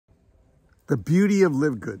The beauty of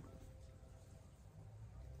LiveGood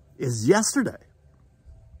is yesterday,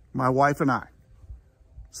 my wife and I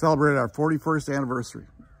celebrated our 41st anniversary.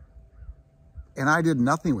 And I did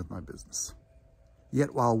nothing with my business.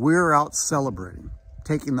 Yet while we were out celebrating,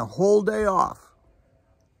 taking the whole day off,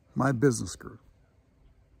 my business grew.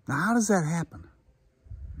 Now, how does that happen?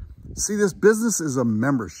 See, this business is a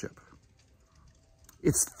membership.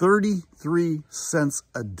 It's 33 cents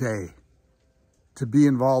a day to be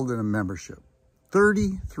involved in a membership.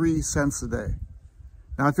 33 cents a day.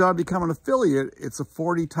 Now, if you want to become an affiliate, it's a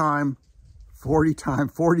 $40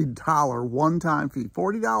 one-time fee.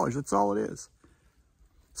 $40, that's all it is.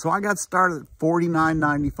 So I got started at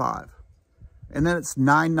 $49.95. And then it's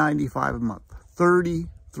 $9.95 a month.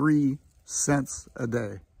 33 cents a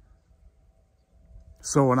day.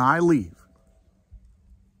 So when I leave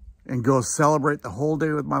and go celebrate the whole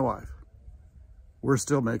day with my wife, we're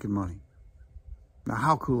still making money. Now,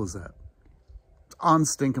 how cool is that? It's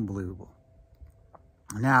unstinking believable.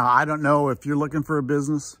 Now, I don't know if you're looking for a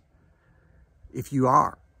business. If you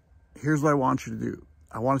are, here's what I want you to do.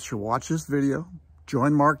 I want you to watch this video,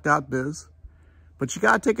 join mark.biz, but you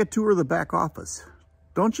got to take a tour of the back office.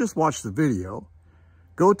 Don't just watch the video.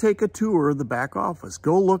 Go take a tour of the back office.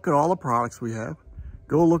 Go look at all the products we have.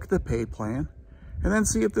 Go look at the pay plan, and then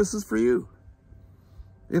see if this is for you.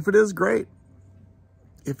 If it is, great.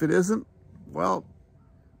 If it isn't, well,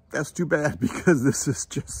 that's too bad, because this is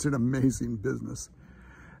just an amazing business.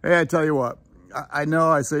 Hey, I tell you what, I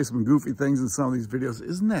know I say some goofy things in some of these videos.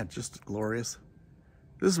 Isn't that just glorious?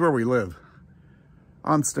 This is where we live.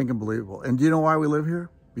 Unstinking believable. And do you know why we live here?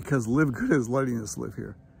 Because LiveGood is letting us live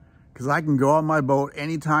here. Because I can go on my boat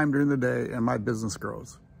anytime during the day and my business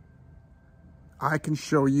grows. I can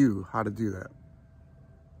show you how to do that.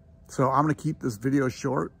 So I'm going to keep this video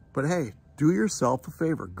short, but hey, do yourself a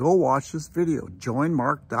favor. Go watch this video. Join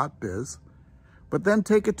mark.biz, but then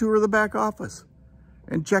take a tour of the back office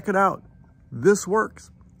and check it out. This works,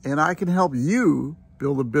 and I can help you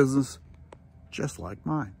build a business just like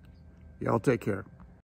mine. Y'all take care.